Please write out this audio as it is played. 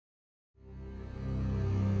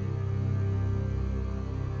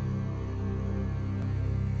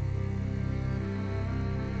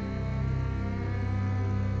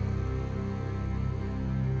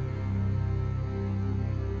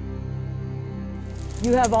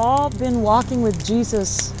You have all been walking with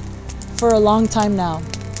Jesus for a long time now.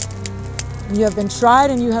 You have been tried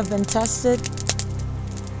and you have been tested,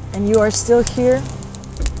 and you are still here.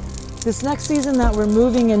 This next season that we're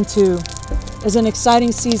moving into is an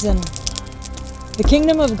exciting season. The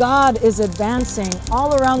kingdom of God is advancing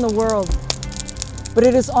all around the world, but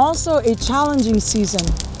it is also a challenging season.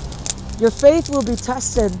 Your faith will be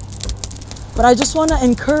tested, but I just want to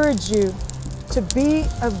encourage you to be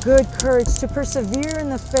of good courage, to persevere in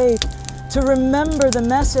the faith, to remember the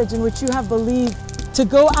message in which you have believed, to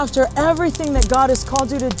go after everything that God has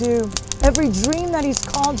called you to do, every dream that He's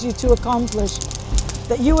called you to accomplish,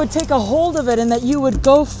 that you would take a hold of it and that you would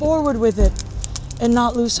go forward with it and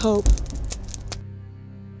not lose hope.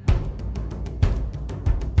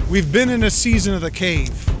 We've been in a season of the cave,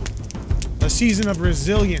 a season of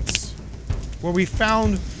resilience, where we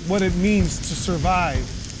found what it means to survive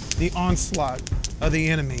the onslaught of the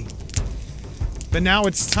enemy. But now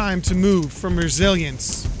it's time to move from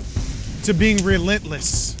resilience to being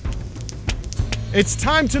relentless. It's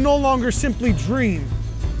time to no longer simply dream,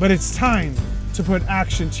 but it's time to put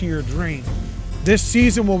action to your dream. This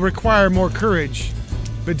season will require more courage,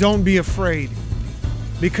 but don't be afraid,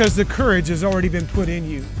 because the courage has already been put in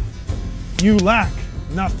you. You lack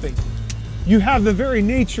nothing. You have the very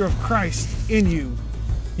nature of Christ in you.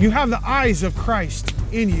 You have the eyes of Christ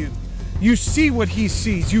in you. You see what He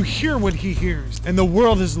sees, you hear what He hears, and the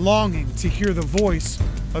world is longing to hear the voice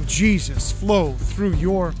of Jesus flow through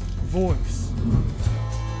your voice.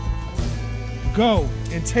 Go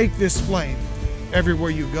and take this flame everywhere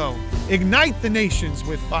you go. Ignite the nations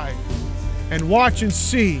with fire, and watch and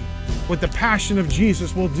see what the passion of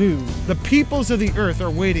Jesus will do. The peoples of the earth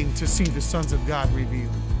are waiting to see the sons of God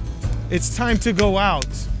revealed. It's time to go out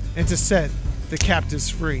and to set the captives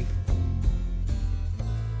free.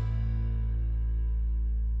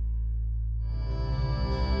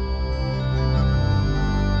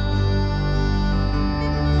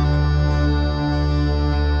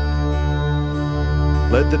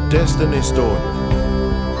 Let the destiny stone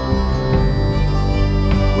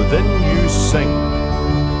within you sing,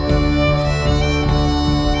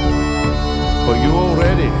 for you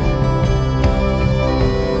already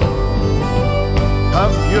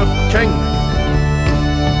have your King.